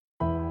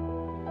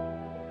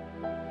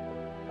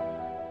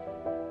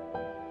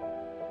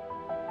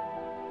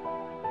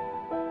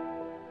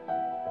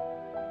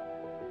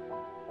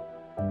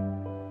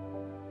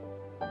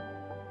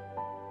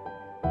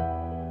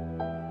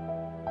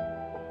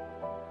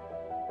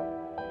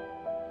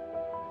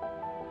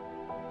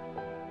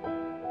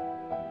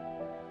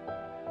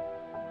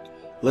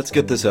Let's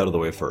get this out of the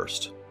way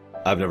first.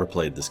 I've never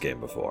played this game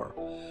before.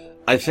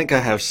 I think I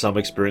have some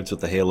experience with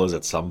the Halos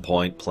at some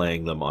point,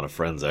 playing them on a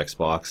friend's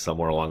Xbox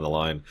somewhere along the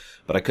line,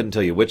 but I couldn't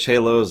tell you which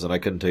Halos, and I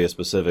couldn't tell you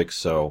specifics,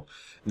 so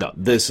no,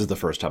 this is the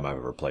first time I've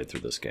ever played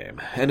through this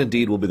game, and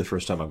indeed will be the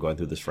first time I'm going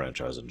through this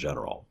franchise in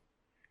general.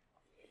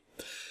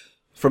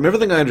 From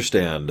everything I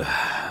understand,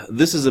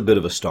 this is a bit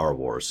of a Star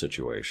Wars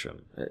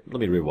situation. Let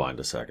me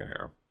rewind a second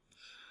here.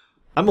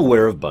 I'm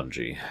aware of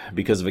Bungie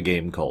because of a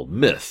game called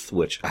Myth,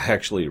 which I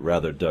actually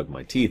rather dug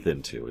my teeth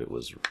into. It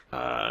was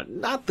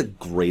not the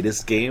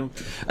greatest game,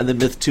 and then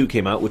Myth 2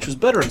 came out, which was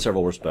better in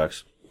several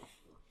respects,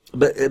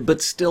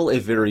 but still a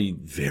very,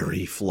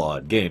 very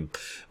flawed game.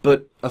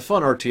 But a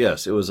fun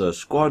RTS. It was a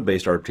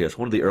squad-based RTS,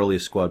 one of the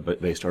earliest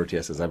squad-based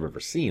RTSs I've ever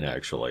seen,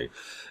 actually.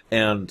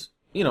 And,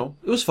 you know,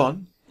 it was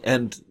fun.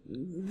 And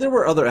there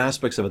were other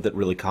aspects of it that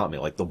really caught me,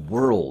 like the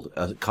world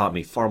caught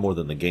me far more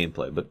than the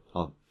gameplay, but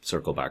I'll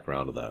circle back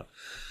around to that.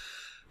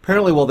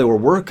 Apparently, while they were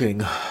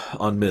working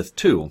on Myth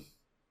 2,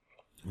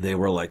 they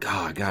were like,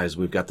 guys,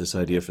 we've got this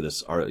idea for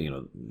this,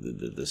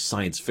 the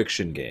science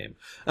fiction game.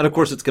 And of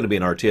course, it's going to be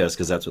an RTS,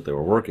 because that's what they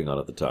were working on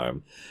at the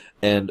time.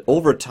 And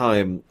over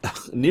time,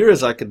 near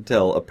as I can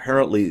tell,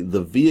 apparently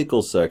the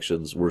vehicle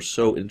sections were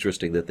so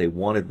interesting that they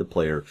wanted the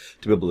player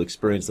to be able to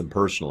experience them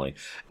personally.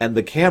 And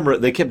the camera,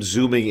 they kept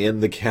zooming in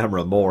the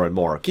camera more and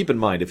more. Keep in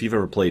mind, if you've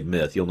ever played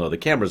Myth, you'll know the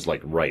camera's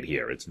like right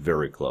here. It's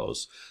very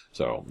close.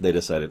 So they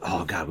decided,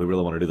 oh god, we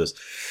really want to do this.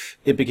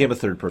 It became a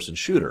third-person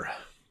shooter.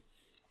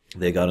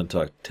 They got in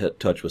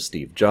touch with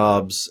Steve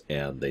Jobs,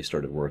 and they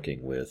started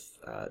working with,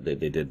 they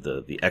did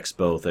the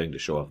expo thing to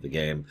show off the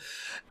game.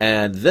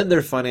 And then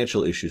their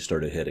financial issues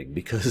started hitting,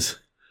 because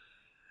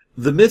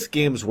the Myth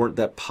games weren't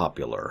that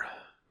popular,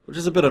 which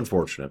is a bit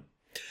unfortunate.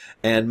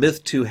 And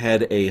Myth 2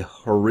 had a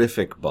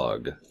horrific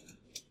bug,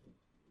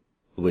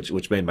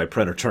 which made my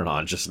printer turn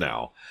on just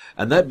now.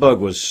 And that bug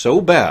was so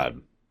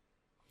bad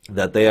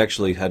that they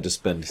actually had to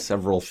spend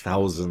several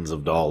thousands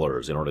of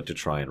dollars in order to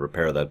try and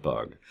repair that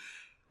bug.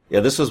 Yeah,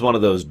 this was one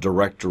of those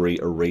directory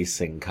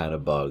erasing kind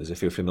of bugs.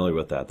 If you're familiar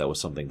with that, that was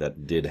something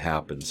that did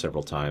happen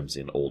several times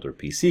in older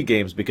PC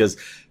games because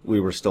we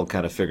were still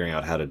kind of figuring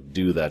out how to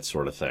do that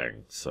sort of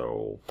thing.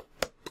 So,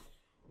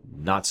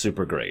 not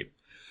super great.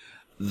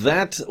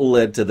 That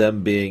led to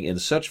them being in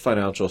such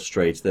financial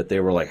straits that they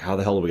were like, how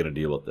the hell are we going to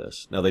deal with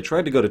this? Now, they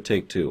tried to go to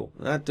Take-Two.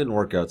 That didn't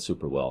work out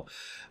super well.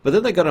 But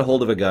then they got a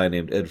hold of a guy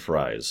named Ed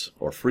Fries,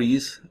 or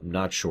Freeze, I'm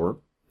not sure.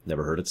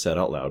 Never heard it said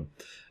out loud.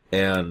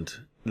 And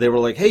they were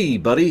like, hey,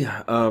 buddy,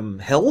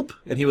 help?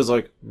 And he was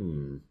like,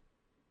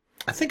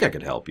 I think I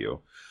could help you.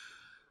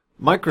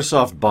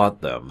 Microsoft bought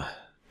them,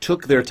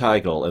 took their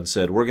title, and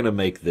said, we're going to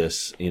make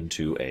this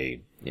into a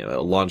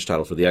launch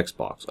title for the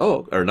Xbox.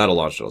 Oh, or not a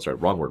launch title, sorry,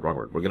 wrong word.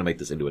 We're going to make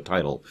this into a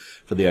title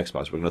for the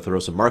Xbox. We're going to throw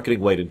some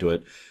marketing weight into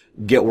it,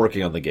 get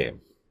working on the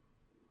game.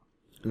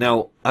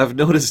 Now, I've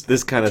noticed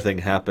this kind of thing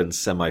happens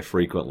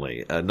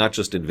semi-frequently, not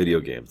just in video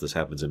games. This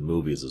happens in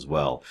movies as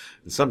well,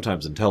 and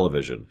sometimes in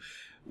television,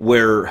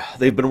 where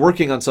they've been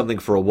working on something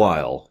for a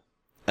while,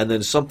 and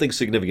then something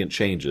significant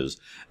changes,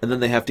 and then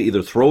they have to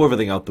either throw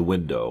everything out the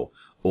window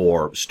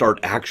or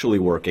start actually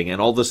working, and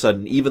all of a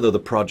sudden, even though the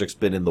project's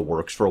been in the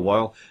works for a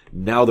while,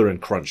 now they're in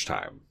crunch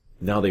time.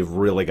 Now they've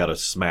really got to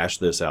smash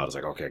this out. It's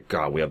like, okay,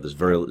 God, we have this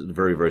very,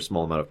 very, very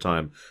small amount of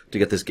time to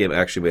get this game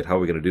actually made. How are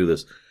we going to do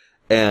this?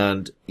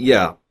 And,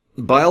 yeah,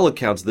 by all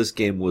accounts, this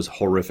game was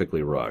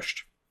horrifically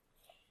rushed.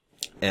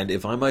 And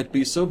if I might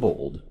be so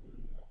bold,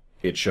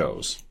 it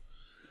shows.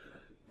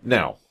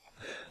 Now,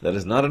 that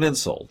is not an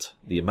insult.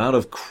 The amount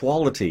of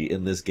quality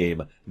in this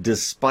game,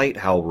 despite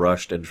how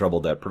rushed and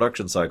troubled that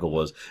production cycle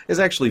was, is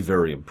actually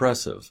very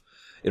impressive.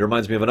 It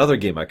reminds me of another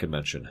game I could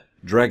mention,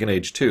 Dragon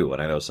Age 2, and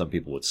I know some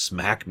people would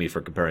smack me for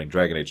comparing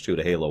Dragon Age 2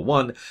 to Halo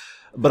 1,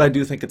 but I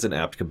do think it's an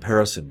apt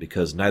comparison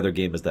because neither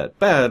game is that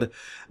bad,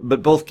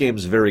 but both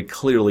games very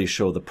clearly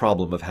show the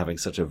problem of having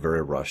such a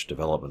very rushed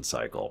development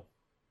cycle.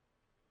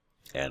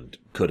 And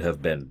could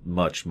have been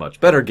much, much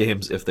better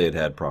games if they had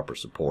had proper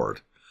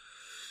support.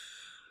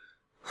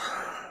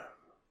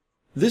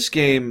 This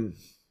game,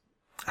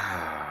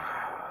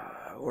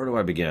 where do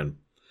I begin?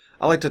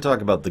 I like to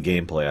talk about the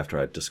gameplay after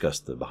I discuss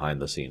the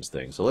behind-the-scenes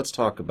thing. So let's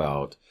talk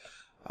about,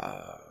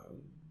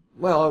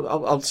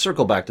 I'll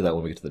circle back to that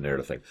when we get to the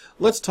narrative thing.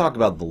 Let's talk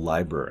about the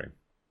library.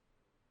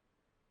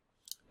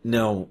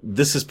 Now,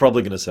 this is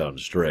probably going to sound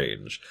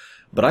strange,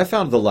 but I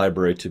found the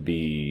library to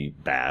be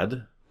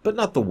bad, but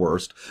not the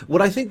worst.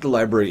 What I think the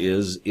library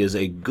is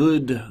a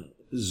good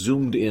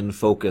zoomed-in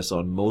focus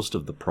on most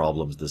of the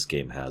problems this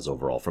game has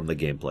overall from the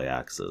gameplay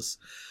axis.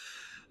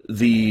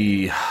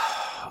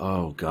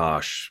 Oh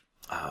gosh,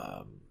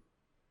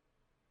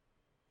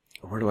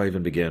 where do I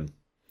even begin?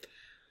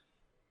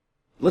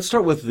 Let's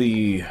start with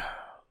the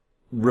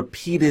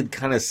repeated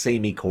kind of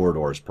samey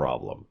corridors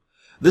problem.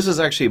 This is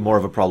actually more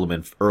of a problem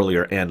in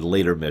earlier and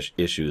later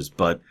missions,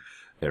 but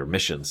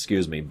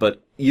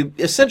you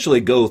essentially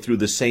go through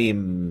the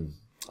same,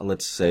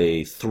 let's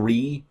say,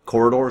 3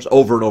 corridors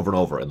over and over and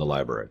over in the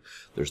library.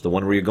 There's the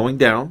one where you're going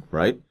down,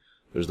 right?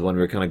 There's the one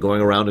where you're kind of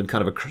going around in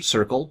kind of a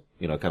circle,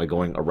 kind of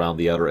going around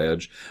the outer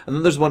edge. And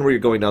then there's one where you're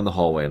going down the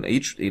hallway, and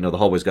the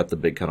hallway's got the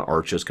big kind of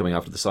arches coming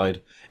off to the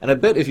side. And I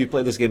bet if you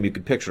play this game, you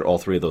could picture all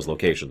three of those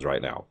locations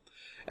right now.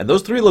 And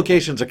those three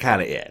locations are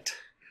kind of it.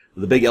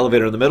 The big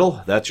elevator in the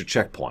middle, that's your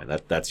checkpoint.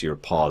 That's your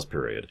pause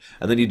period.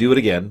 And then you do it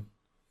again.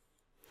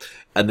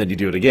 And then you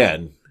do it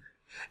again.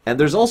 And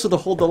there's also the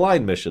hold the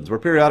line missions, where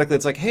periodically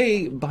it's like,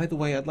 hey, by the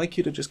way, I'd like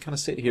you to just kind of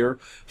sit here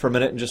for a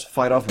minute and just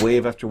fight off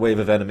wave after wave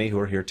of enemy who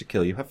are here to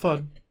kill you. Have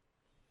fun.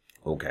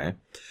 Okay.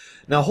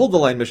 Now, hold the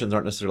line missions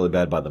aren't necessarily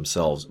bad by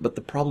themselves, but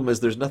the problem is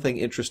there's nothing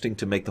interesting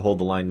to make the hold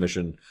the line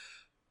mission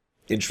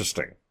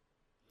interesting.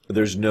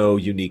 There's no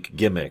unique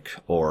gimmick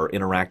or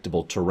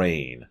interactable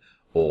terrain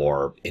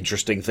or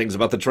interesting things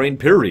about the terrain,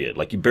 period.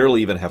 Like, you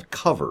barely even have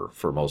cover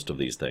for most of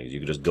these things. You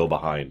can just duck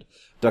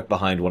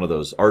behind one of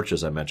those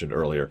arches I mentioned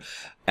earlier,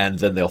 and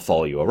then they'll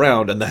follow you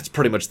around, and that's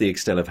pretty much the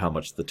extent of how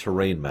much the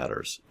terrain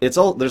matters. There's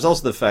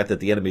also the fact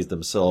that the enemies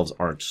themselves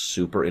aren't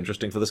super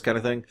interesting for this kind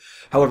of thing.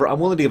 However, I'm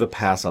willing to give a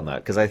pass on that,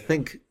 because I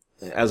think,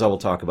 as I will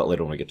talk about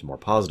later when we get to more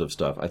positive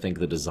stuff, I think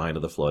the design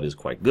of the Flood is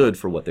quite good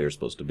for what they're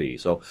supposed to be.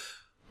 So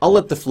I'll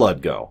let the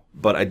Flood go,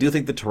 but I do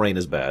think the terrain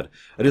is bad.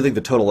 I do think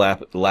the total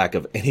lack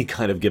of any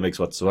kind of gimmicks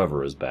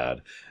whatsoever is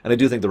bad. And I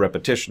do think the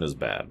repetition is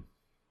bad.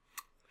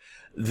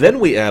 Then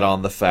we add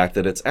on the fact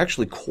that it's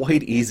actually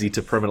quite easy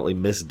to permanently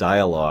miss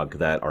dialogue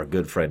that our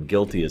good friend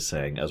Guilty is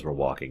saying as we're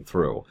walking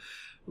through.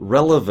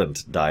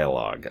 Relevant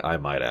dialogue, I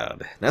might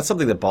add. That's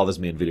something that bothers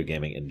me in video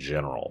gaming in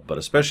general, but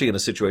especially in a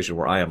situation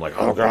where I am like,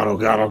 oh god, oh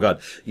god, oh god.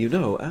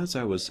 As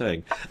I was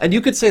saying. And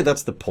you could say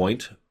that's the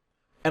point.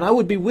 And I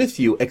would be with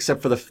you,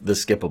 except for the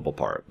skippable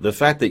part. The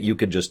fact that you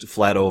could just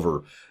flat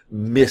over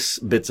miss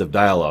bits of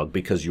dialogue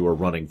because you are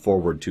running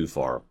forward too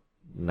far.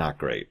 Not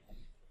great.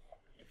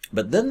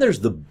 But then there's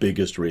the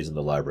biggest reason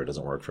the library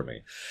doesn't work for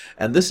me.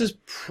 And this is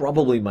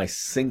probably my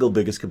single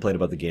biggest complaint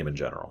about the game in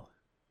general.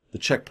 The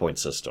checkpoint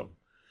system.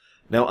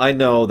 Now, I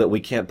know that we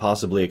can't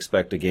possibly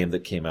expect a game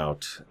that came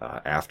out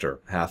after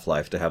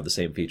Half-Life to have the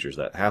same features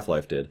that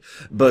Half-Life did,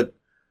 but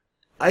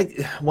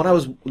when I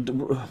was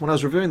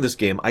reviewing this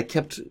game, I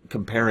kept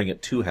comparing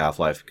it to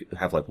Half-Life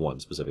 1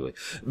 specifically,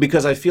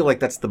 because I feel like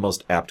that's the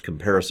most apt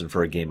comparison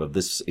for a game of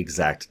this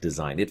exact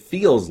design. It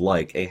feels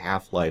like a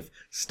Half-Life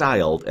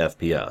styled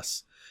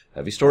FPS.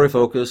 Heavy story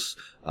focus,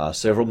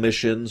 several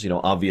missions,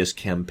 obvious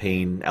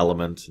campaign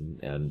element,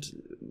 and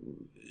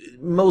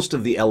most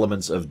of the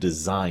elements of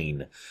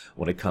design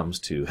when it comes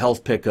to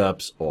health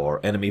pickups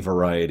or enemy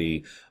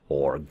variety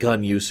or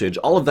gun usage.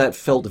 All of that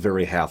felt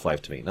very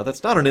Half-Life to me. Now,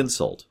 that's not an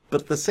insult,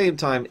 but at the same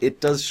time,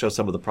 it does show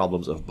some of the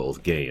problems of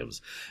both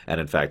games.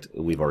 And in fact,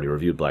 we've already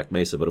reviewed Black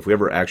Mesa, but if we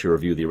ever actually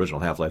review the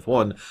original Half-Life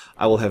 1,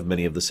 I will have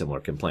many of the similar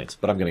complaints.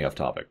 But I'm getting off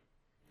topic.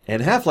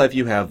 In Half-Life,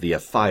 you have the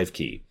F5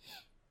 key.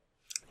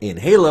 In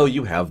Halo,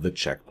 you have the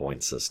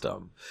checkpoint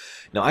system.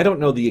 Now, I don't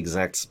know the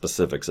exact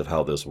specifics of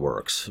how this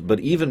works, but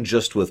even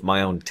just with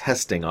my own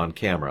testing on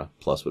camera,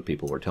 plus what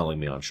people were telling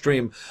me on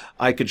stream,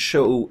 I could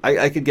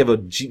give a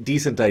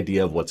decent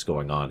idea of what's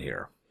going on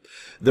here.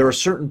 There are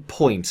certain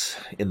points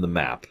in the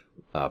map,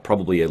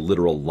 probably a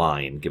literal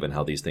line, given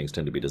how these things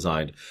tend to be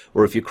designed,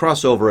 where if you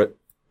cross over it,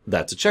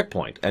 that's a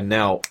checkpoint. And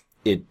now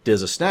it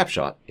does a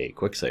snapshot, a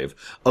quick save,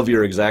 of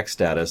your exact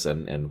status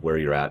and where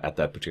you're at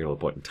that particular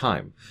point in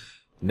time.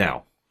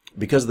 Now,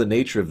 because of the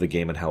nature of the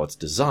game and how it's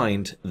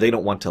designed, they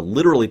don't want to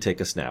literally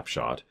take a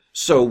snapshot.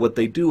 So what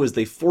they do is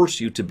they force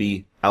you to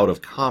be out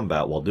of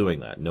combat while doing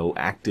that. No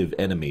active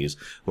enemies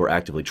who are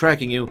actively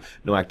tracking you,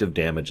 no active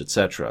damage,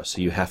 etc.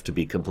 So you have to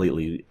be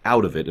completely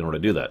out of it in order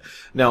to do that.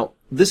 Now,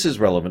 this is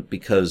relevant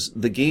because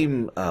the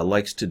game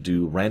likes to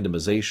do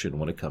randomization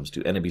when it comes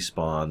to enemy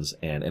spawns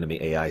and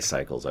enemy AI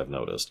cycles, I've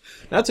noticed.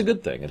 That's a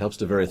good thing. It helps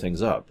to vary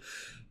things up.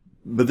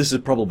 But this is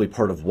probably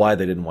part of why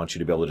they didn't want you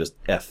to be able to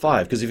just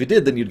F5, because if you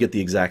did, then you'd get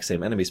the exact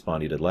same enemy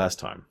spawn you did last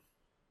time.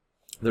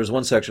 There's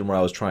one section where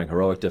I was trying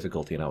heroic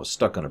difficulty and I was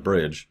stuck on a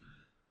bridge.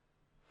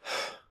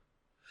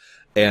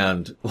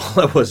 And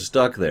while I was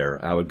stuck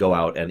there, I would go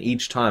out, and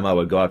each time I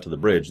would go out to the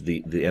bridge,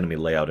 the enemy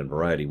layout and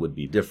variety would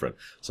be different.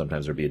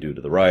 Sometimes there'd be a dude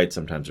to the right,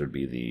 sometimes there'd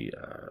be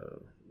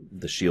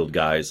the shield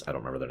guys, I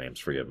don't remember their names,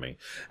 forgive me,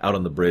 out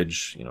on the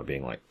bridge,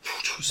 being like,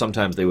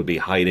 sometimes they would be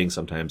hiding,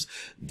 sometimes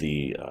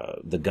the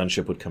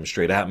gunship would come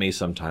straight at me,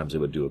 sometimes it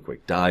would do a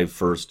quick dive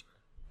first.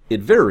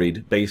 It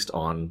varied based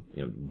on,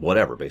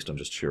 based on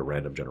just sheer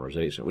random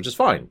generalization, which is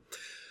fine.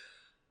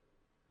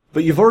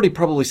 But you've already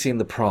probably seen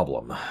the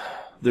problem.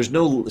 There's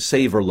no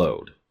save or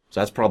load, so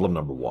that's problem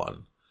number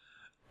one.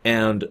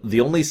 And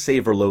the only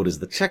save or load is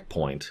the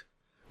checkpoint,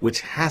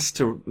 which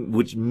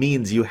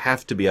means you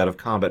have to be out of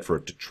combat for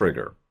it to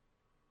trigger.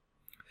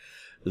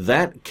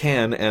 That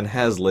can and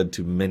has led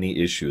to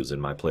many issues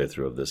in my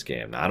playthrough of this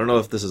game. Now, I don't know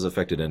if this has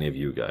affected any of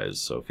you guys,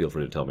 so feel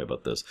free to tell me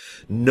about this.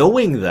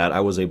 Knowing that,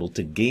 I was able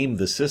to game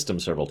the system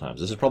several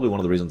times. This is probably one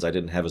of the reasons I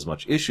didn't have as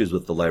much issues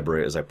with the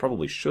library as I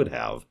probably should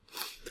have.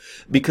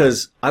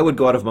 Because I would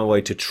go out of my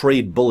way to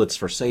trade bullets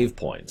for save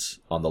points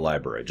on the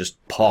library.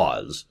 Just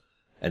pause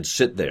and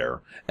sit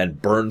there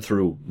and burn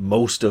through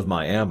most of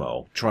my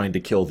ammo trying to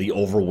kill the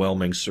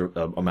overwhelming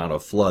amount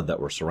of flood that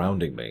were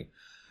surrounding me.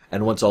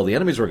 And once all the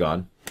enemies were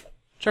gone,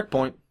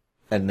 checkpoint.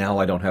 And now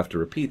I don't have to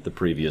repeat the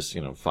previous,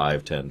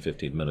 5, 10,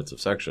 15 minutes of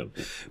section,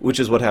 which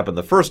is what happened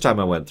the first time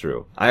I went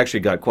through. I actually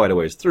got quite a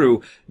ways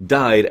through,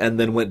 died, and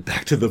then went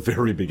back to the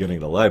very beginning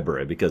of the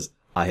library because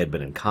I had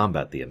been in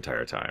combat the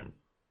entire time.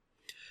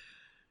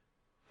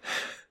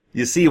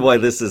 You see why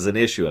this is an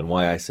issue and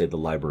why I say the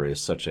library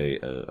is such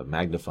a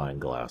magnifying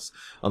glass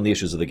on the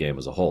issues of the game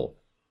as a whole.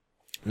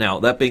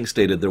 Now, that being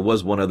stated, there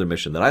was one other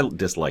mission that I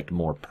disliked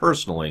more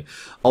personally,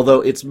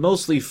 although it's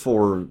mostly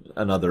for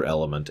another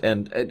element,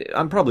 and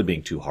I'm probably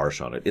being too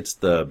harsh on it. It's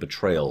the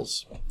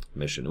Betrayals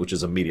mission, which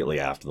is immediately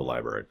after the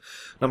library.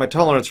 Now, my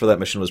tolerance for that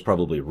mission was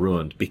probably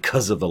ruined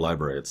because of the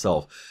library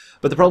itself,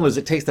 but the problem is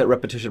it takes that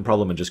repetition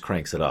problem and just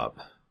cranks it up.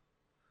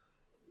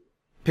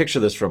 Picture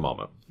this for a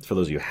moment, for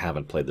those of you who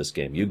haven't played this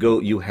game.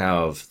 You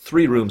have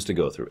 3 rooms to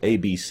go through, A,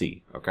 B,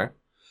 C, okay?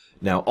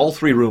 Now, all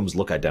 3 rooms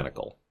look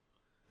identical.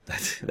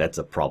 That's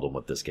a problem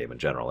with this game in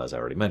general, as I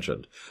already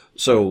mentioned.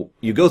 So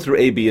you go through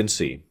A, B, and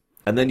C,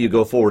 and then you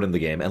go forward in the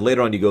game, and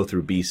later on you go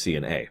through B, C,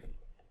 and A.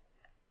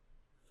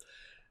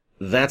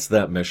 That's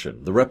that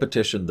mission. The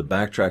repetition, the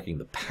backtracking,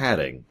 the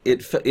padding,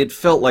 it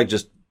felt like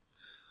just,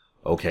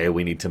 okay,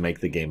 we need to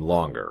make the game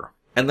longer.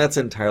 And that's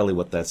entirely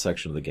what that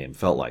section of the game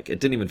felt like. It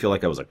didn't even feel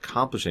like I was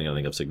accomplishing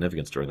anything of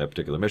significance during that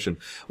particular mission,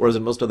 whereas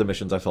in most other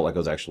missions I felt like I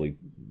was actually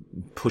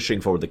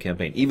pushing forward the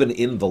campaign. Even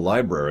in the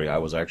library, I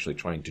was actually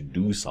trying to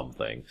do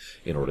something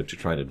in order to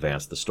try and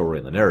advance the story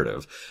and the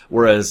narrative.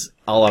 Whereas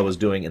all I was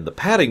doing in the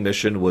padding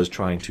mission was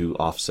trying to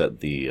offset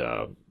the,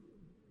 I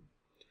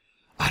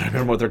don't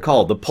remember what they're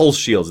called, the pulse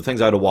shields, the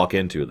things I had to walk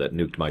into that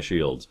nuked my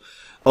shields.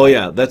 Oh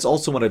yeah, that's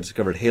also when I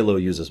discovered Halo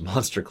uses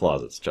monster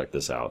closets. Check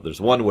this out. There's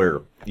one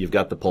where you've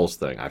got the pulse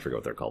thing. I forget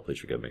what they're called. Please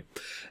forgive me.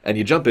 And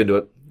you jump into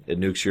it. It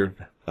nukes your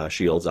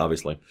shields,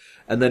 obviously.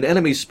 And then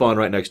enemies spawn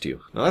right next to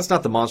you. Now, that's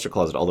not the monster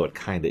closet, although it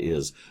kind of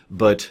is.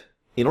 But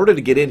in order to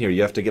get in here,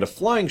 you have to get a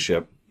flying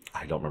ship.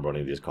 I don't remember what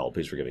any of these are called.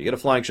 Please forgive me. You get a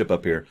flying ship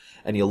up here,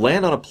 and you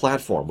land on a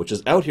platform, which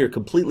is out here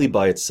completely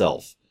by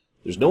itself.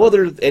 There's no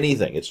other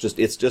anything. It's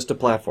just a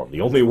platform.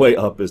 The only way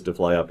up is to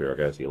fly up here,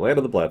 okay? So you land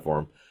on the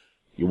platform.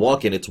 You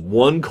walk in, it's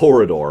one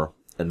corridor,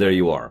 and there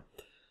you are.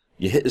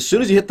 As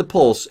soon as you hit the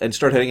pulse and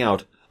start heading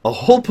out, a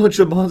whole bunch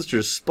of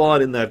monsters spawn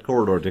in that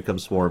corridor to come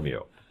swarm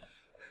you.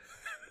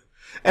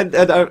 and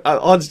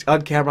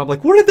on camera, I'm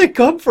like, where did they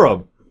come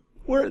from?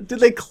 Where did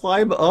they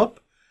climb up?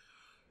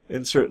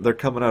 Insert, they're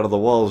coming out of the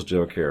walls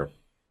joke here.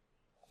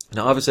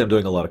 Now, obviously, I'm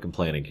doing a lot of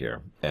complaining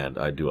here, and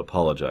I do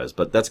apologize,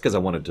 but that's because I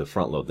wanted to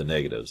front-load the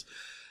negatives.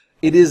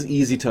 It is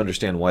easy to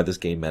understand why this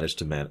game managed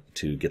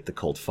to get the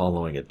cult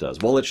following it does.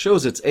 While it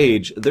shows its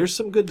age, there's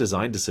some good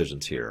design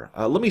decisions here.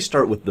 Let me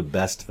start with the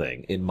best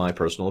thing, in my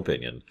personal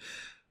opinion,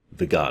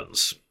 the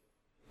guns.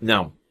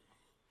 Now,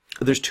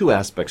 there's 2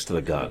 aspects to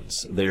the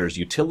guns. There's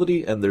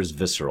utility and there's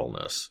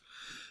visceralness.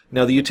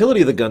 Now, the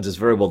utility of the guns is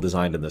very well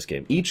designed in this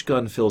game. Each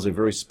gun fills a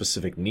very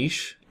specific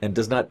niche and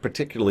does not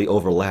particularly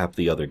overlap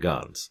the other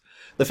guns.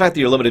 The fact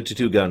that you're limited to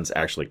 2 guns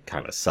actually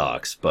kind of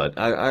sucks, but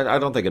I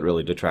don't think it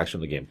really detracts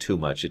from the game too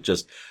much. It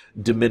just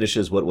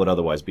diminishes what would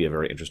otherwise be a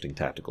very interesting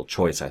tactical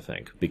choice, I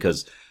think,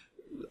 because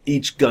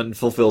each gun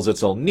fulfills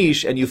its own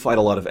niche, and you fight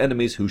a lot of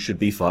enemies who should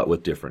be fought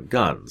with different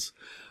guns.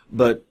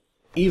 But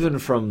even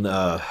from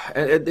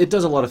it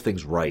does a lot of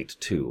things right,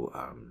 too.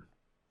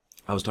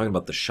 I was talking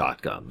about the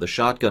shotgun. The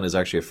shotgun is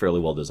actually a fairly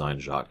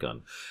well-designed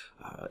shotgun.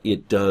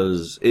 It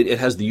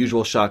has the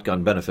usual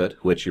shotgun benefit,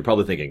 which you're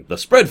probably thinking, the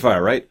spread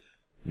fire, right?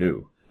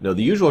 No,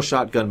 the usual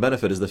shotgun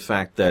benefit is the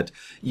fact that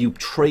you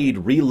trade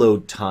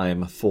reload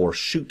time for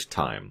shoot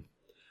time.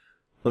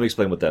 Let me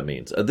explain what that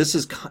means. This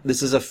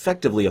is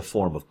effectively a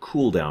form of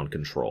cooldown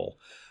control.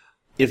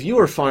 If you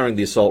are firing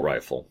the assault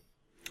rifle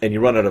and you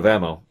run out of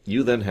ammo,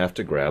 you then have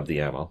to grab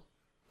the ammo,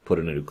 put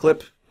in a new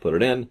clip, put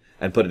it in,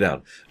 and put it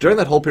down. During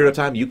that whole period of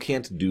time, you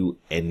can't do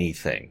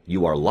anything.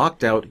 You are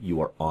locked out,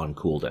 you are on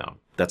cooldown.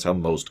 That's how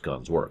most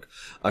guns work.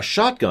 A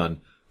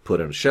shotgun, put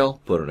in a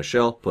shell, put in a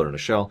shell, put in a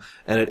shell,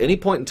 and at any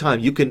point in time,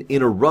 you can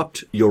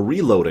interrupt your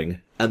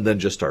reloading and then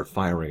just start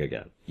firing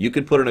again. You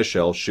can put in a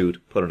shell,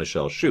 shoot, put in a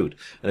shell, shoot.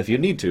 And if you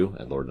need to,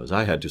 and Lord knows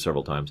I had to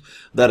several times,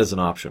 that is an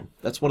option.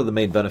 That's one of the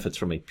main benefits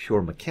from a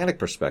pure mechanic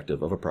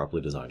perspective of a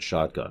properly designed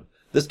shotgun.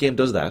 This game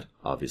does that,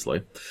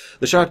 obviously.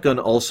 The shotgun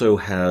also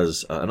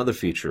has another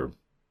feature,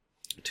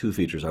 2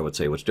 features, I would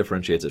say, which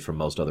differentiates it from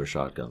most other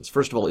shotguns.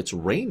 First of all, its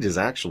range is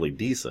actually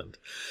decent.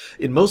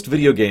 In most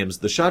video games,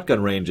 the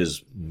shotgun range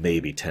is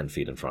maybe 10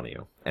 feet in front of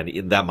you.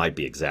 And that might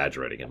be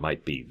exaggerating. It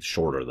might be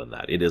shorter than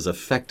that. It is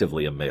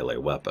effectively a melee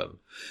weapon.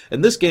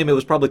 In this game, it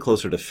was probably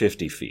closer to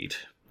 50 feet.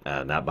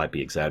 And that might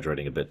be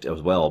exaggerating a bit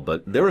as well,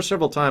 but there were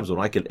several times when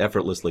I could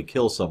effortlessly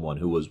kill someone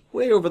who was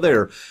way over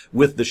there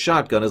with the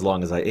shotgun as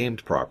long as I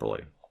aimed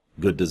properly.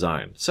 Good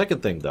design.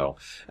 Second thing, though,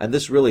 and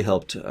this really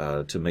helped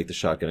to make the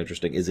shotgun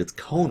interesting, is its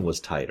cone was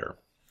tighter.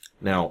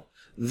 Now,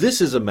 this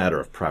is a matter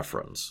of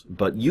preference,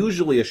 but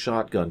usually a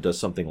shotgun does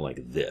something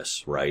like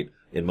this, right?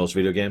 in most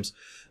video games.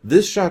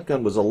 This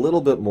shotgun was a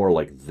little bit more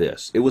like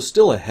this. It was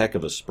still a heck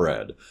of a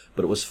spread,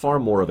 but it was far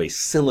more of a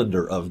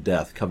cylinder of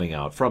death coming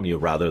out from you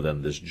rather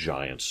than this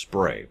giant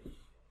spray.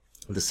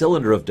 The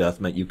cylinder of death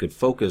meant you could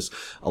focus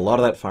a lot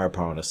of that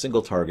firepower on a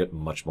single target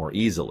much more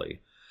easily.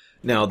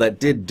 Now, that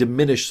did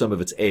diminish some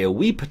of its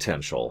AoE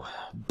potential,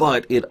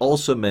 but it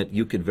also meant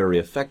you could very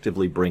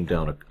effectively bring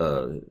down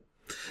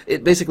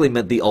it basically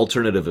meant the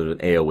alternative of an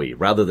AoE.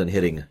 Rather than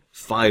hitting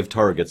 5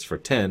 targets for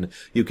 10,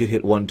 you could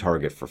hit 1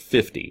 target for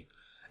 50.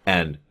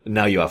 And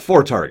now you have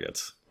 4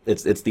 targets.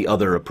 It's the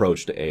other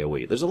approach to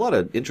AoE. There's a lot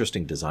of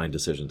interesting design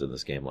decisions in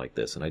this game like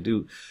this, and I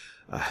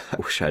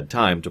wish I had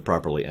time to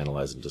properly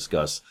analyze and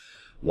discuss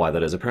why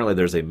that is. Apparently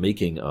there's a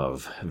making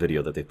of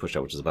video that they pushed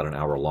out, which is about an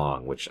hour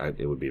long,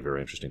 it would be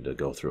very interesting to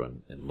go through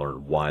and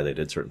learn why they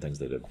did certain things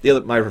they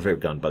did. My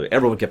favorite gun, by the way,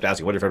 everyone kept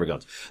asking, what are your favorite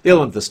guns? The other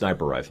one's the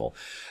sniper rifle.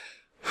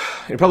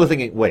 You're probably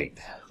thinking, wait,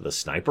 the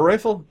sniper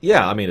rifle?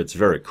 Yeah, I mean, it's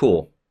very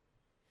cool,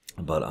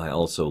 but I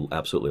also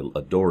absolutely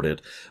adored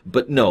it.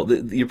 But no,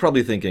 you're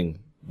probably thinking,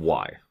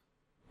 why?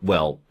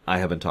 Well, I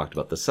haven't talked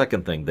about the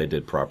second thing they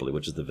did properly,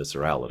 which is the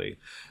viscerality.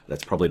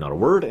 That's probably not a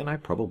word, and I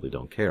probably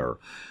don't care.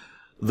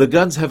 The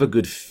guns have a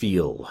good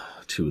feel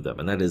to them,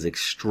 and that is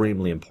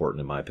extremely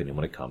important, in my opinion,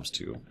 when it comes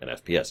to an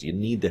FPS. You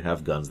need to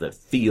have guns that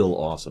feel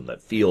awesome,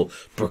 that feel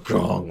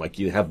like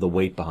you have the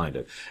weight behind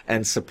it.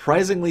 And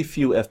surprisingly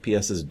few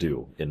FPSs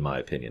do, in my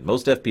opinion.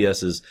 Most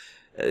FPSs,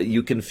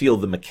 you can feel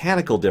the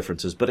mechanical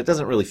differences, but it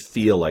doesn't really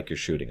feel like you're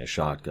shooting a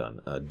shotgun.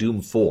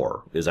 Doom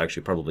 4 is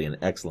actually probably an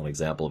excellent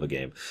example of a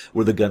game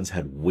where the guns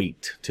had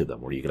weight to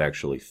them, where you could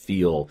actually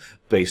feel,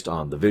 based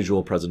on the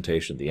visual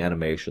presentation, the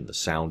animation, the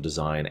sound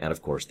design, and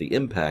of course the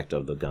impact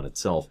of the gun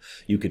itself,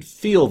 you could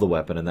feel the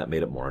weapon, and that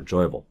made it more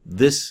enjoyable.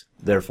 This,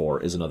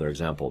 therefore, is another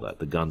example of that.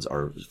 The guns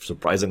are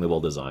surprisingly well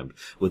designed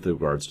with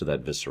regards to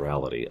that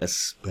viscerality,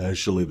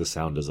 especially the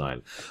sound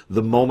design.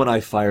 The moment I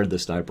fired the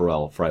sniper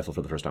rifle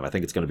for the first time, I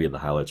think it's going to be in the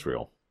highlights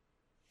reel,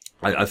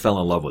 I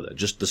fell in love with it.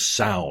 Just the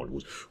sound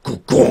was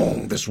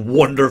this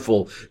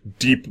wonderful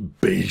deep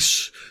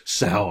bass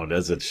sound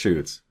as it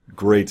shoots.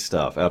 Great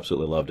stuff.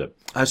 Absolutely loved it.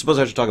 I suppose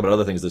I should talk about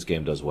other things this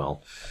game does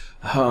well.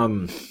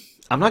 I'm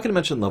not going to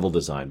mention level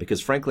design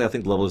because, frankly, I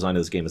think the level design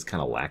of this game is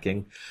kind of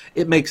lacking.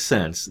 It makes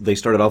sense. They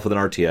started off with an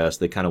RTS.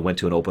 They kind of went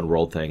to an open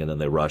world thing, and then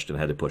they rushed and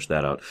had to push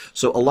that out.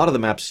 So a lot of the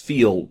maps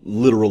feel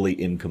literally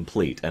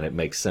incomplete, and it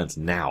makes sense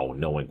now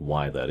knowing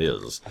why that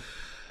is.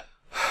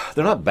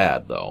 They're not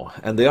bad, though,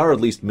 and they are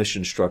at least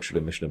mission structured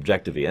and mission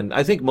objective-y, and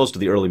I think most of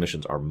the early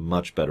missions are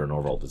much better in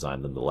overall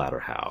design than the latter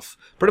half.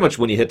 Pretty much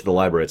when you hit to the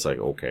library, it's like,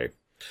 okay.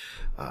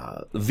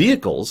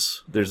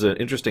 Vehicles, there's an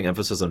interesting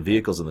emphasis on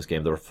vehicles in this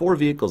game. There were 4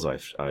 vehicles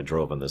I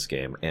drove in this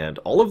game, and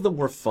all of them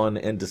were fun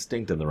and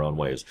distinct in their own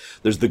ways.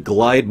 There's the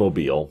Glide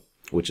Mobile,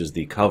 which is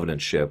the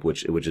Covenant ship,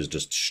 which is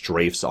just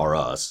strafes are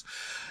us.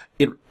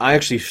 I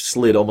actually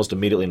slid almost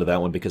immediately into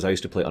that one because I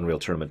used to play Unreal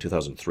Tournament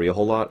 2003 a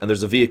whole lot, and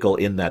there's a vehicle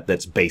in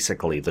that's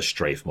basically the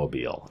Strafe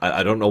Mobile.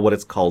 I don't know what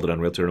it's called in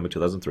Unreal Tournament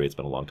 2003. It's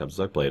been a long time since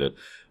I played it,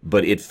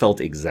 but it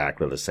felt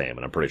exactly the same,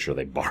 and I'm pretty sure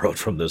they borrowed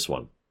from this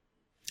one.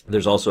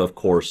 There's also, of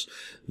course,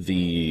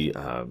 the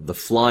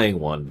flying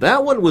one.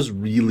 That one was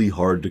really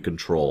hard to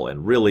control,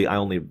 and really, I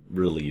only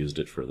really used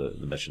it for the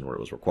mission where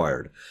it was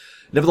required.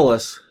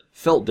 Nevertheless,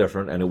 felt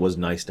different, and it was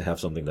nice to have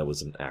something that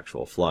was an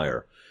actual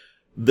flyer.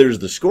 There's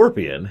the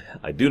Scorpion.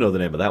 I do know the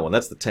name of that one.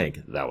 That's the tank.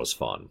 That was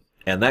fun.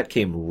 And that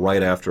came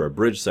right after a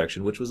bridge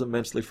section, which was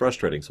immensely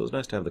frustrating, so it was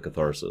nice to have the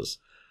catharsis.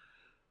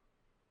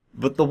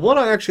 But the one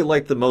I actually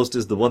liked the most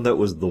is the one that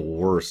was the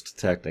worst,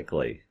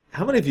 technically.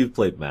 How many of you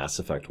played Mass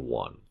Effect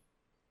 1?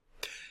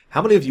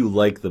 How many of you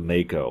like the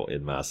Mako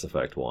in Mass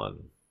Effect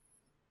 1?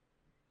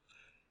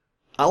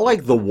 I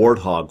like the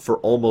Warthog for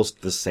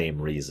almost the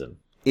same reason.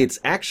 It's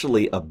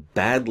actually a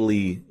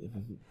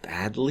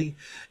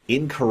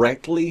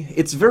incorrectly,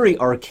 it's very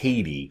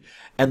arcadey,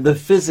 and the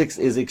physics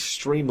is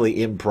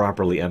extremely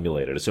improperly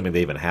emulated, assuming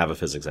they even have a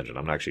physics engine.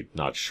 I'm actually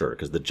not sure,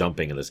 because the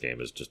jumping in this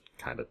game is just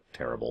kind of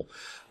terrible.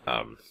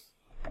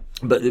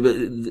 But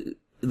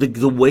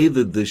the way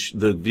that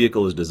the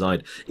vehicle is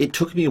designed, it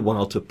took me a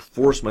while to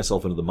force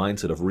myself into the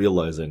mindset of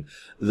realizing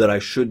that I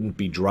shouldn't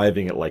be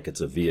driving it like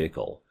it's a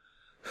vehicle.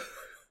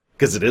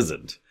 Because it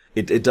isn't.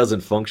 It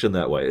doesn't function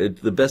that way.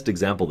 The best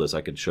example of this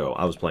I could show,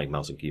 I was playing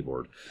mouse and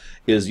keyboard,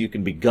 is you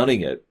can be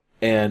gunning it,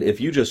 and if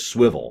you just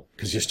swivel,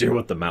 because you steer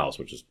with the mouse,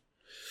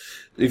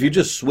 if you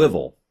just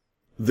swivel,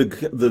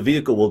 the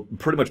vehicle will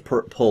pretty much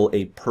pull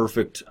a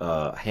perfect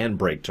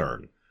handbrake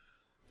turn,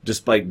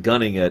 despite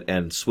gunning it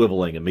and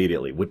swiveling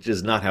immediately, which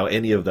is not how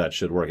any of that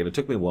should work. And it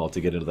took me a while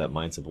to get into that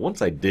mindset, but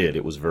once I did,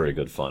 it was very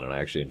good fun, and I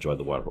actually enjoyed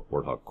the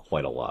Warthog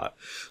quite a lot.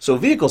 So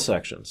vehicle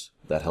sections,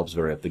 that helps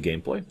vary up the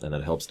gameplay, and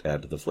that helps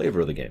add to the flavor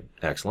of the game.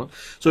 Excellent.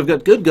 So we've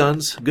got good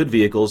guns, good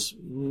vehicles,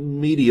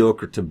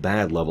 mediocre to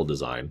bad level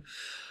design.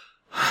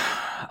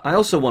 I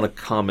also want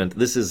to comment,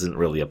 this isn't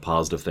really a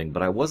positive thing,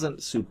 but I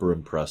wasn't super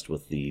impressed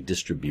with the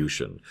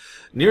distribution.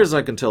 Near as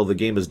I can tell, the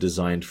game is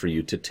designed for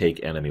you to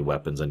take enemy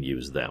weapons and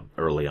use them.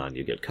 Early on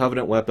you get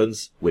Covenant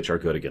weapons, which are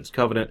good against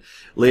Covenant.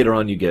 Later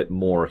on you get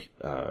more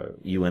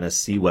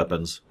UNSC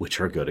weapons, which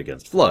are good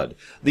against Flood.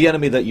 The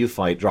enemy that you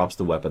fight drops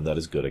the weapon that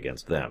is good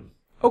against them.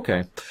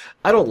 Okay.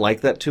 I don't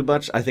like that too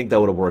much. I think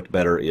that would have worked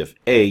better if,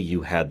 A,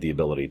 you had the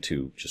ability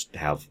to just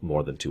have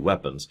more than 2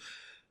 weapons.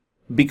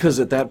 Because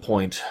at that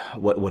point,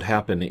 what would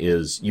happen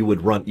is you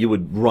would run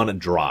it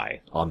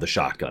dry on the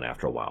shotgun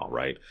after a while,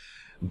 right?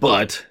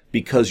 But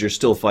because you're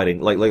still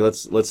fighting, like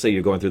let's say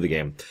you're going through the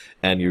game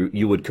and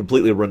you would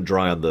completely run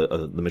dry on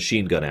the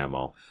machine gun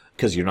ammo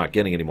because you're not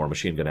getting any more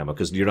machine gun ammo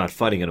because you're not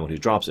fighting anyone who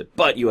drops it.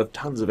 But you have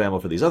tons of ammo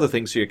for these other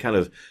things, so you're kind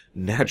of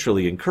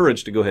naturally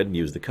encouraged to go ahead and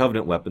use the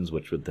Covenant weapons,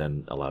 which would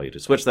then allow you to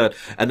switch that.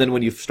 And then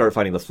when you start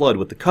fighting the Flood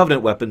with the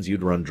Covenant weapons,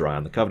 you'd run dry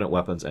on the Covenant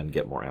weapons and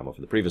get more ammo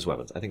for the previous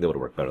weapons. I think that would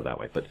have worked better that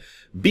way. But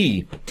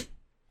B,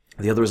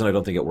 the other reason I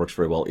don't think it works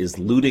very well is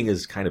looting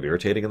is kind of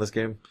irritating in this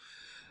game.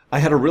 I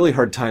had a really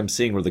hard time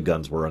seeing where the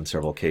guns were in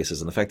several cases,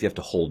 and the fact that you have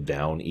to hold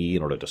down E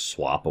in order to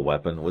swap a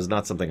weapon was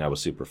not something I was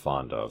super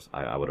fond of.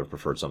 I would have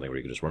preferred something where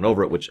you could just run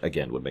over it, which,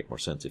 again, would make more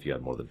sense if you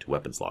had more than 2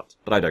 weapon slots.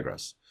 But I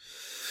digress.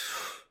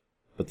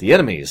 But the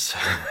enemies...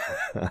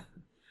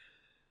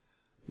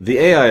 The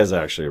AI is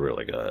actually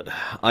really good.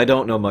 I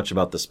don't know much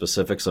about the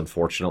specifics,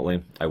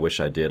 unfortunately. I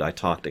wish I did. I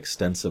talked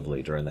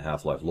extensively during the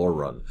Half-Life lore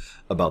run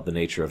about the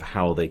nature of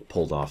how they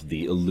pulled off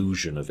the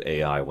illusion of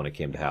AI when it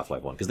came to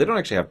Half-Life 1. Because they don't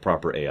actually have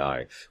proper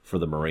AI for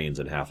the Marines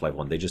in Half-Life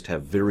 1. They just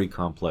have very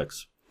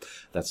complex...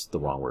 That's the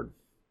wrong word.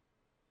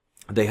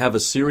 They have a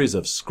series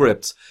of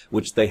scripts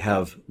which they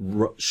have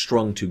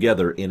strung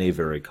together in a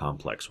very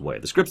complex way.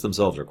 The scripts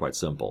themselves are quite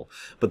simple,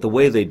 but the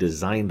way they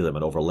designed them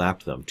and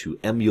overlapped them to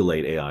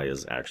emulate AI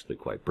is actually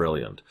quite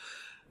brilliant.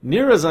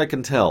 Near as I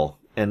can tell,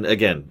 and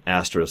again,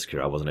 asterisk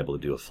here, I wasn't able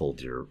to do a full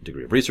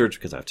degree of research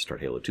because I have to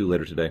start Halo 2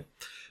 later today,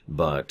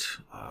 but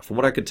from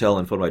what I could tell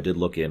and from what I did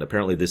look in,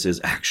 apparently this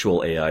is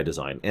actual AI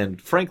design, and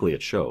frankly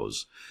it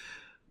shows.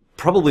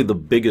 Probably the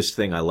biggest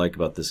thing I like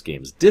about this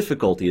game's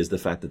difficulty is the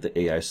fact that the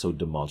AI so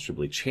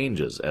demonstrably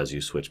changes as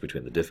you switch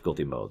between the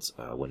difficulty modes.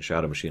 When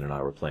Shadow Machine and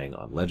I were playing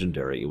on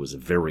Legendary, it was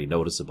very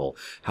noticeable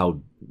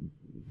how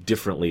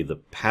differently the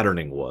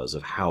patterning was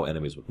of how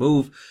enemies would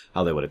move,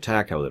 how they would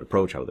attack, how they would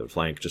approach, how they would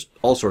flank, just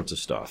all sorts of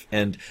stuff.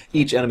 And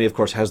each enemy, of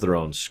course, has their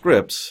own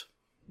scripts,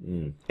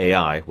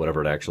 AI,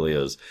 whatever it actually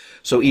is.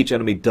 So each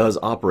enemy does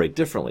operate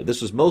differently.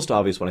 This was most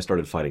obvious when I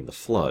started fighting the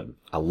Flood.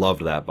 I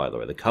loved that, by the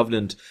way. The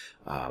Covenant,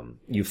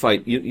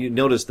 you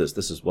notice this.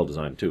 This is well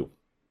designed, too.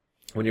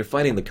 When you're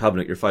fighting the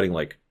Covenant, you're fighting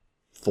like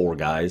 4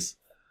 guys.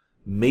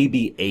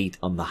 Maybe 8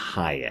 on the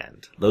high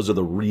end. Those are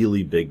the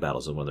really big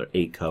battles, and when there are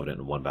 8 Covenant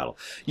in one battle.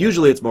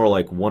 Usually it's more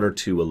like 1 or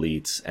 2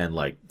 elites and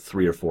like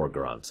 3 or 4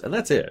 grunts. And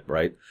that's it,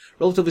 right?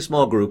 Relatively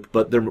small group,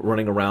 but they're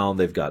running around,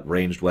 they've got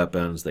ranged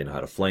weapons, they know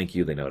how to flank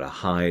you, they know how to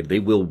hide. They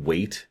will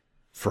wait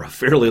for a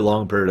fairly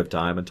long period of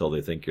time until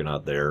they think you're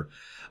not there.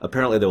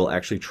 Apparently they will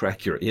actually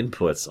track your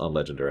inputs on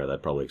Legendary.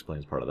 That probably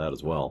explains part of that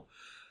as well.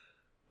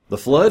 The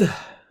Flood,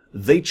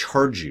 they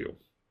charge you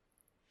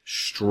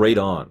straight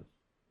on.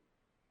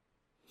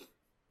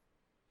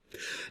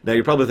 Now,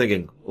 you're probably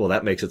thinking, well,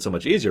 that makes it so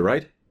much easier,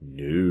 right?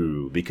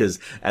 No, because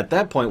at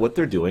that point, what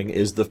they're doing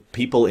is the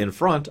people in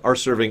front are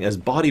serving as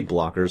body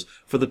blockers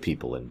for the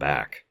people in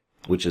back,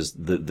 which is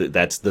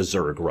that's the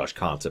Zerg Rush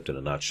concept in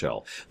a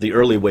nutshell. The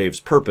early wave's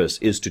purpose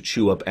is to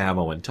chew up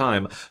ammo and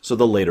time so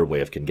the later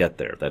wave can get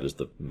there. That is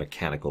the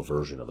mechanical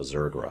version of a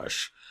Zerg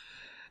Rush.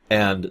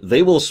 And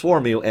they will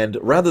swarm you, and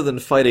rather than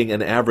fighting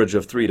an average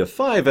of 3 to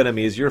 5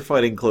 enemies, you're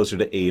fighting closer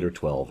to 8 or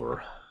 12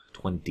 or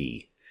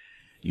 20.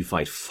 You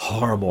fight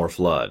far more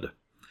Flood,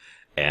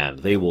 and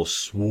they will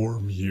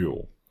swarm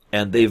you.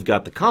 And they've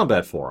got the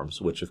combat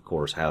forms, which of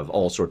course have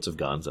all sorts of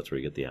guns. That's where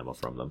you get the ammo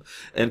from them.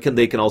 And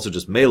they can also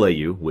just melee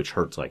you, which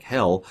hurts like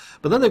hell.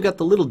 But then they've got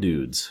the little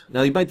dudes.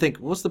 Now you might think,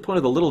 what's the point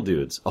of the little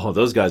dudes? Oh,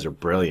 those guys are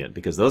brilliant,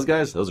 because those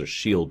are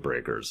shield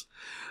breakers.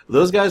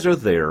 Those guys are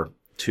there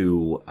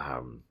to,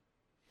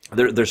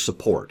 they're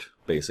support,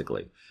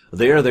 basically.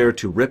 They are there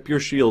to rip your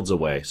shields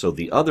away so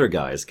the other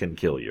guys can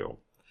kill you.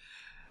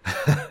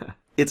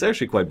 It's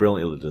actually quite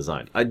brilliantly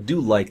designed. I do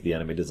like the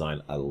enemy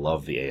design. I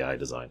love the AI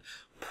design.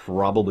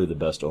 Probably the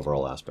best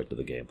overall aspect of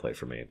the gameplay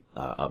for me.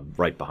 I'm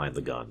right behind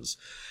the guns.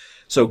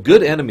 So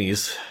good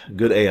enemies,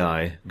 good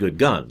AI, good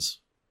guns.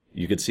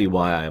 You can see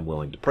why I am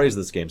willing to praise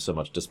this game so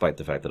much, despite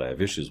the fact that I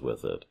have issues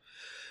with it.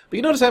 But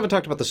you notice I haven't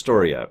talked about the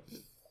story yet.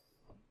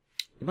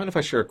 You mind if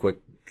I share a quick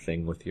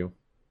thing with you?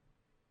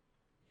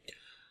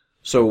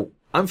 So,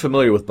 I'm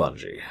familiar with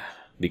Bungie,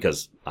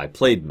 because I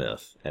played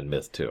Myth and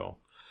Myth 2.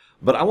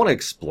 But I want to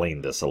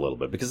explain this a little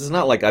bit, because it's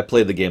not like I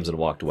played the games and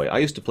walked away. I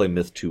used to play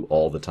Myth 2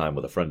 all the time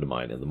with a friend of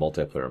mine in the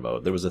multiplayer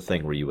mode. There was a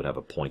thing where you would have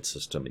a point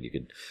system and you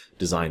could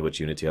design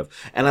which units you have.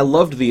 And I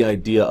loved the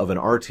idea of an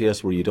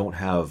RTS where you don't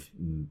have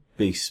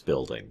base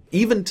building.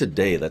 Even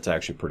today, that's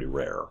actually pretty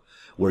rare,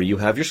 where you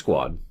have your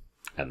squad,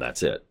 and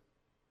that's it.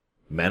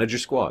 Manage your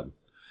squad.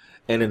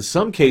 And in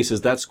some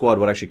cases, that squad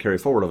would actually carry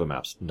forward over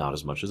maps. Not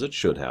as much as it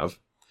should have.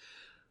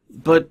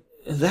 But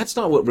that's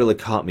not what really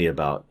caught me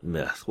about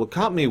Myth. What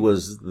caught me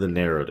was the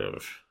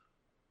narrative.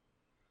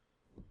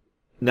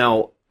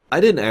 Now, I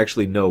didn't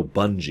actually know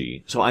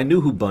Bungie, so I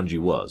knew who Bungie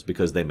was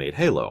because they made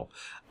Halo.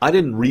 I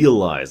didn't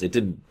realize, it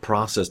didn't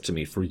process to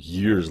me for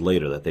years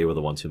later that they were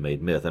the ones who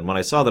made Myth. And when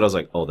I saw that, I was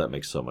like, oh, that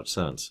makes so much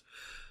sense.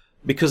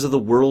 Because of the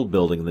world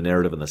building, the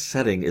narrative, and the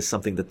setting is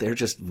something that they're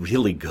just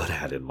really good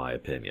at, in my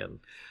opinion.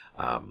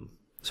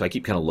 So I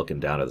keep kind of looking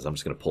down at this. I'm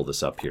just going to pull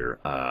this up here.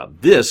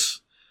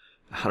 This,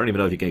 I don't even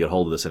know if you can get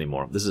hold of this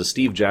anymore. This is a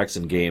Steve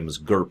Jackson Games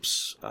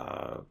GURPS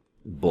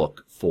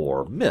book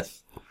for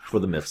Myth, for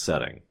the Myth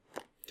setting.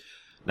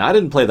 Now, I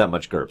didn't play that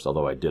much GURPS,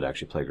 although I did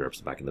actually play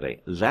GURPS back in the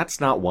day. That's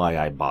not why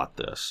I bought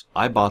this.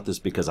 I bought this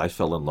because I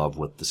fell in love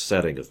with the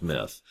setting of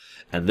Myth.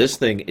 And this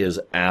thing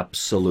is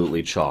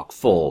absolutely chock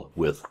full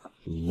with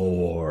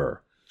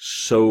lore.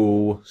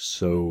 So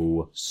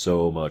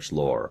much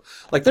lore.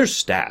 Like,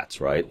 there's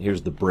stats, right?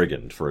 Here's the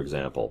Brigand, for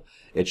example.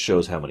 It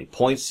shows how many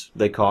points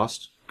they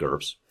cost,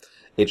 GURPS.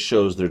 It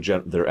shows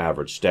their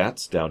average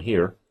stats down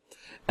here.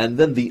 And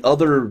then the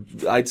other,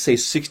 I'd say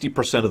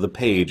 60% of the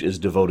page is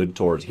devoted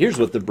towards, here's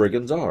what the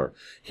Brigands are.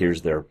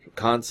 Here's their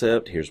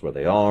concept, here's where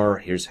they are,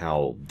 here's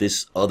how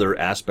this other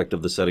aspect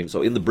of the setting.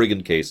 So in the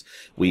Brigand case,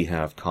 we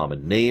have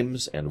common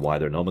names and why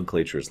their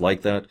nomenclature is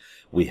like that.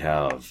 We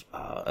have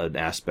an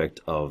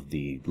aspect of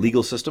the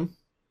legal system.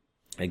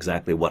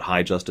 Exactly what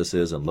high justice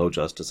is and low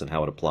justice and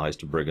how it applies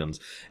to brigands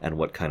and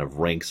what kind of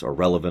ranks are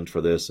relevant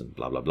for this and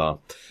blah, blah, blah.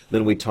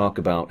 Then we talk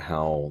about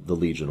how the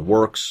Legion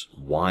works,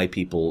 why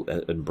people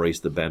embrace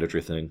the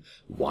banditry thing,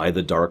 why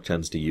the Dark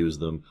tends to use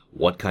them,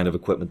 what kind of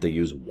equipment they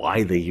use,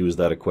 why they use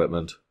that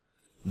equipment.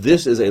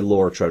 This is a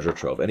lore treasure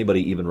trove.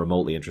 Anybody even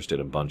remotely interested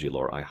in Bungie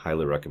lore, I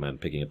highly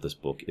recommend picking up this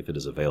book if it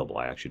is available.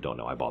 I actually don't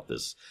know. I bought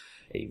this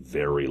a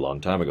very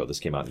long time ago.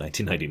 This came out in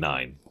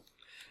 1999.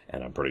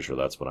 And I'm pretty sure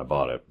that's when I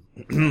bought it.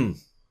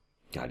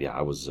 God, yeah,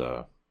 I was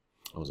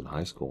in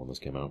high school when this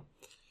came out.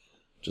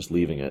 Just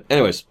leaving it.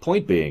 Anyways,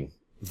 point being,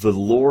 the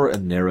lore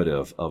and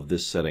narrative of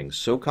this setting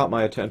so caught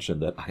my attention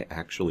that I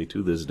actually,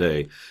 to this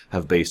day,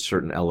 have based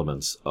certain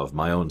elements of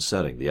my own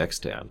setting, the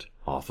Extant,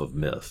 off of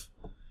Myth.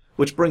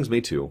 Which brings me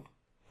to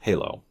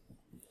Halo.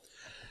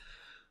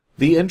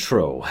 The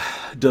intro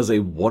does a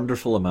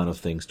wonderful amount of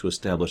things to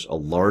establish a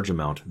large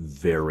amount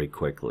very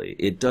quickly.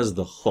 It does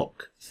the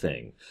hook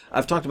thing.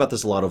 I've talked about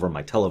this a lot over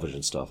my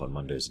television stuff on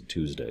Mondays and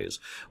Tuesdays,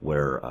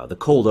 where the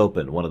cold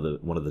open, one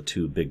of the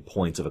two big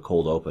points of a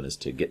cold open is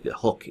to get the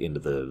hook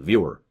into the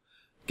viewer.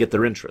 Get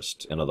their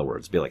interest, in other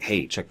words. Be like,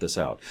 hey, check this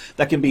out.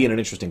 That can be in an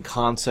interesting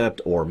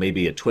concept, or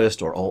maybe a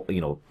twist, or,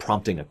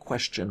 prompting a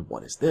question.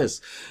 What is this?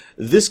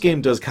 This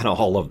game does kind of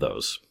all of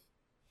those.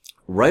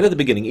 Right at the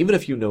beginning, even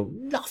if you know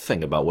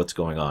nothing about what's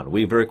going on,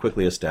 we very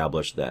quickly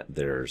establish that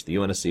there's the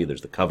UNSC,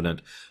 there's the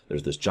Covenant,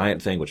 there's this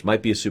giant thing which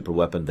might be a super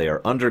weapon. They are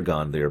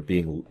undergunned,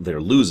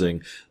 they're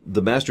losing.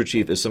 The Master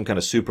Chief is some kind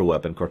of super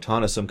weapon.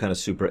 Cortana is some kind of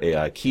super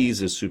AI.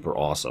 Keyes is super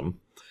awesome.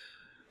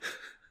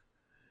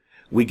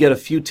 We get a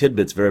few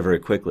tidbits very, very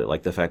quickly,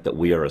 like the fact that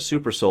we are a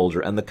super soldier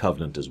and the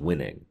Covenant is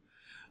winning.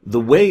 The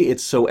way it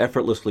so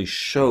effortlessly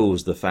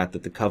shows the fact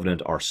that the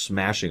Covenant are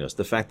smashing us,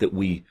 the fact that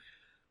we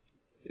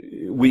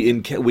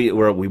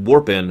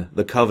warp in,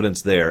 the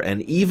Covenant's there,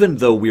 and even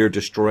though we're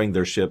destroying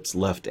their ships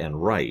left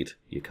and right,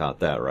 you caught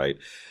that, right?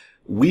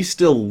 We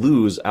still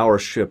lose our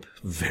ship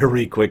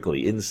very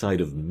quickly, inside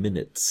of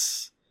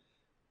minutes.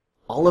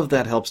 All of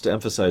that helps to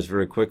emphasize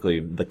very quickly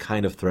the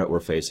kind of threat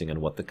we're facing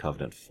and what the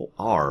Covenant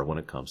are when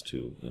it comes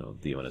to,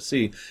 the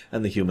UNSC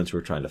and the humans who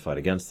are trying to fight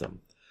against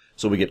them.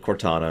 So we get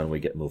Cortana and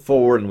we move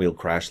forward and we'll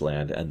crash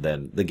land, and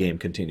then the game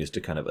continues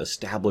to kind of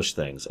establish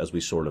things as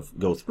we sort of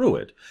go through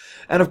it.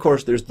 And of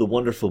course there's the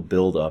wonderful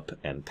build-up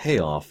and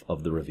payoff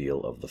of the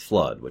reveal of the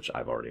Flood, which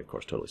I've already of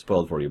course totally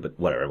spoiled for you, but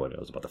whatever, everyone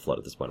knows about the Flood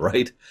at this point,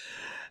 right?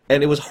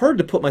 And it was hard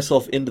to put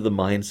myself into the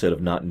mindset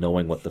of not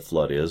knowing what the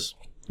Flood is,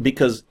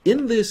 because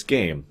in this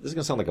game, this is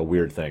going to sound like a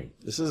weird thing,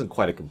 this isn't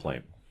quite a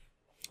complaint,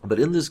 but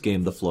in this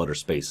game the Flood are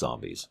space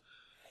zombies.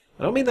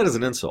 I don't mean that as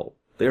an insult.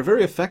 They are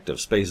very effective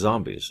space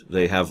zombies.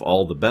 They have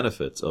all the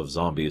benefits of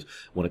zombies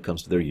when it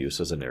comes to their use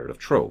as a narrative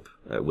trope,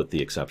 with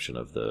the exception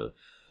of the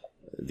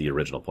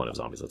original point of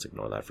zombies. Let's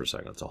ignore that for a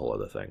second. It's a whole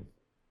other thing.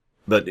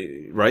 But,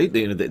 right,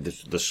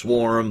 the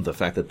swarm, the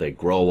fact that they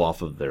grow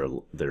off of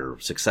their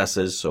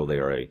successes, so they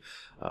are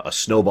a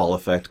snowball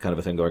effect kind of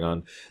a thing going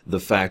on.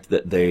 The fact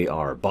that they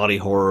are body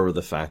horror,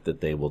 the fact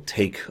that they will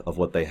take of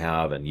what they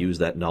have and use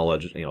that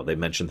knowledge. They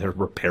mention they're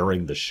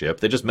repairing the ship.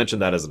 They just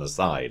mentioned that as an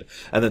aside.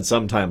 And then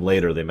sometime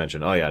later they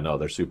mention, oh yeah, no,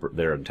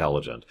 they're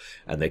intelligent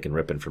and they can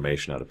rip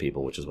information out of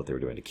people, which is what they were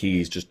doing to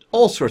Keyes. Just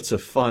all sorts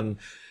of fun,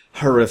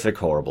 horrific,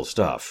 horrible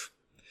stuff.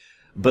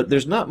 But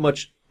there's not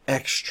much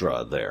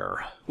extra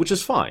there, which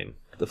is fine.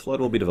 The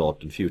Flood will be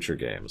developed in future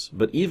games.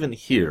 But even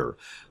here,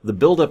 the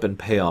build-up and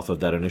payoff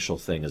of that initial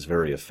thing is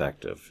very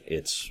effective.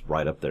 It's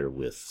right up there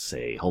with,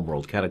 say,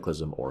 Homeworld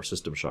Cataclysm or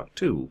System Shock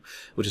 2,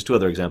 which is two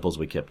other examples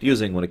we kept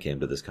using when it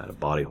came to this kind of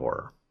body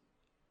horror.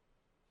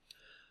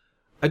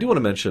 I do want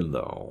to mention,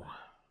 though,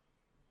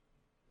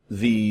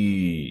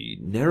 the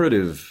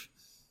narrative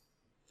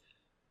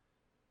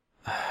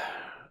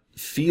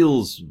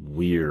feels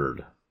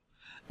weird.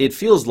 It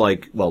feels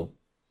like, well,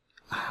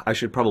 I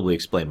should probably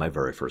explain my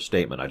very first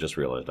statement. I just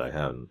realized I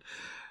hadn't.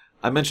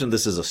 I mentioned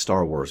this is a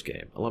Star Wars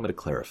game. Allow me to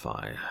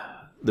clarify.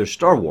 There's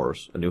Star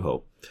Wars, A New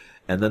Hope,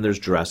 and then there's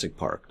Jurassic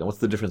Park. Now, what's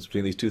the difference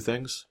between these two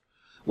things?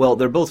 Well,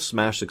 they're both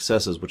smash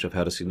successes which have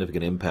had a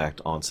significant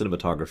impact on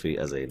cinematography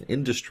as an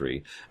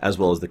industry, as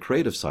well as the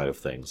creative side of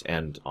things,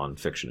 and on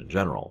fiction in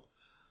general.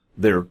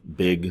 They're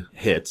big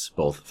hits,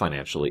 both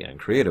financially and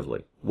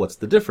creatively. What's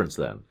the difference,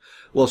 then?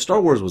 Well,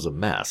 Star Wars was a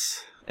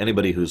mess.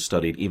 Anybody who's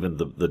studied even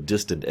the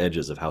distant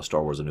edges of how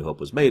Star Wars A New Hope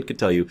was made could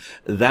tell you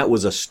that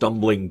was a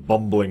stumbling,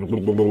 bumbling,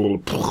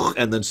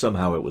 and then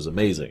somehow it was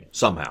amazing.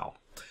 Somehow.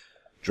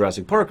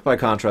 Jurassic Park, by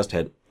contrast,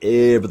 had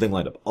everything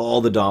lined up.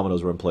 All the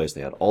dominoes were in place.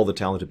 They had all the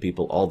talented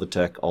people, all the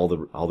tech, all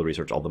the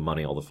research, all the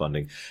money, all the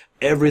funding.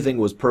 Everything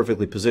was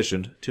perfectly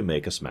positioned to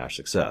make a smash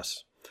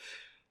success.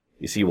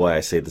 You see why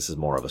I say this is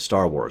more of a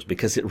Star Wars,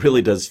 because it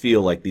really does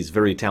feel like these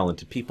very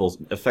talented people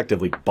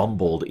effectively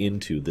bumbled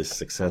into this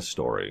success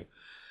story.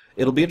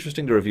 It'll be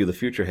interesting to review the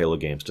future Halo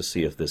games to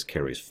see if this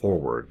carries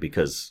forward,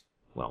 because,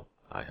 well,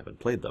 I haven't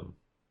played them.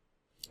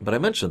 But I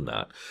mentioned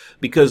that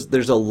because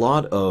there's a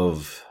lot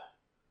of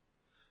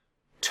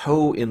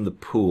toe in the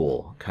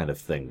pool kind of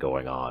thing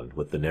going on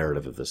with the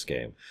narrative of this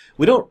game.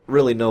 We don't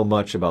really know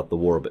much about the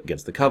war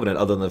against the Covenant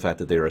other than the fact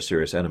that they are a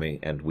serious enemy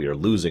and we are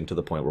losing to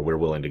the point where we're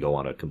willing to go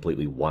on a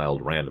completely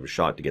wild random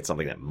shot to get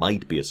something that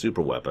might be a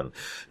super weapon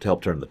to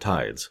help turn the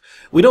tides.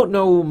 We don't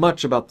know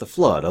much about the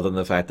Flood other than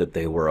the fact that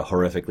they were a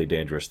horrifically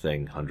dangerous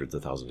thing hundreds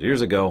of thousands of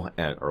years ago,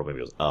 or maybe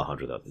it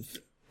was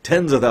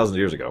tens of thousands of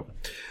years ago.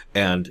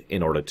 And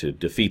in order to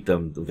defeat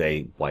them,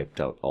 they wiped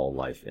out all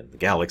life in the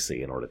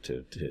galaxy in order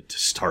to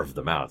starve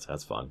them out.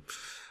 That's fun.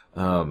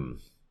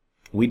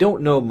 We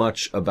don't know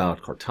much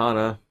about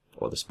Cortana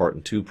or the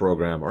Spartan 2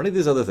 program or any of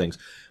these other things,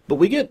 but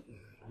we get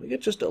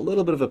just a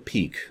little bit of a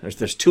peek.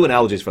 There's two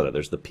analogies for that.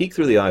 There's the peek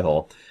through the eye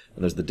hole,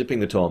 and there's the dipping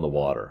the toe in the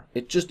water.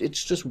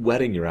 It's just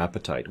whetting your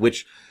appetite,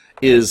 which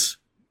is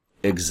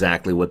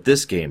exactly what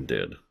this game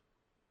did.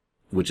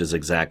 Which is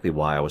exactly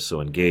why I was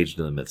so engaged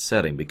in the myth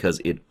setting, because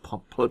it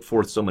put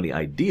forth so many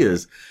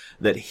ideas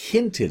that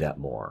hinted at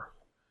more.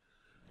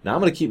 Now,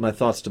 I'm going to keep my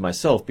thoughts to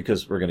myself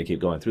because we're going to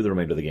keep going through the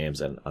remainder of the games,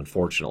 and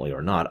unfortunately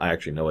or not, I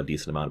actually know a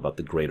decent amount about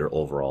the greater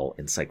overall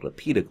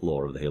encyclopedic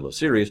lore of the Halo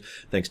series,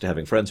 thanks to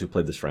having friends who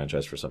played this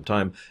franchise for some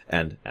time,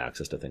 and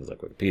access to things like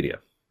Wikipedia.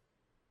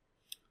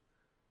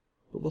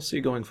 But we'll see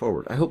going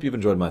forward. I hope you've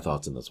enjoyed my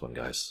thoughts on this one,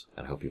 guys,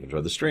 and I hope you've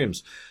enjoyed the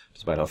streams,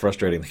 despite how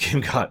frustrating the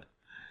game got.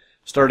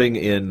 Starting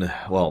in,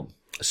 well,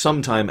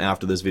 sometime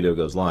after this video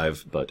goes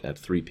live, but at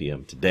 3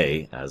 p.m.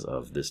 today, as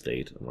of this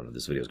date, when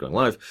this video is going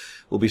live,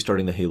 we'll be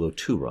starting the Halo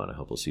 2 run. I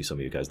hope we'll see some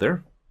of you guys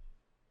there.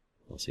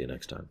 I'll see you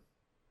next time.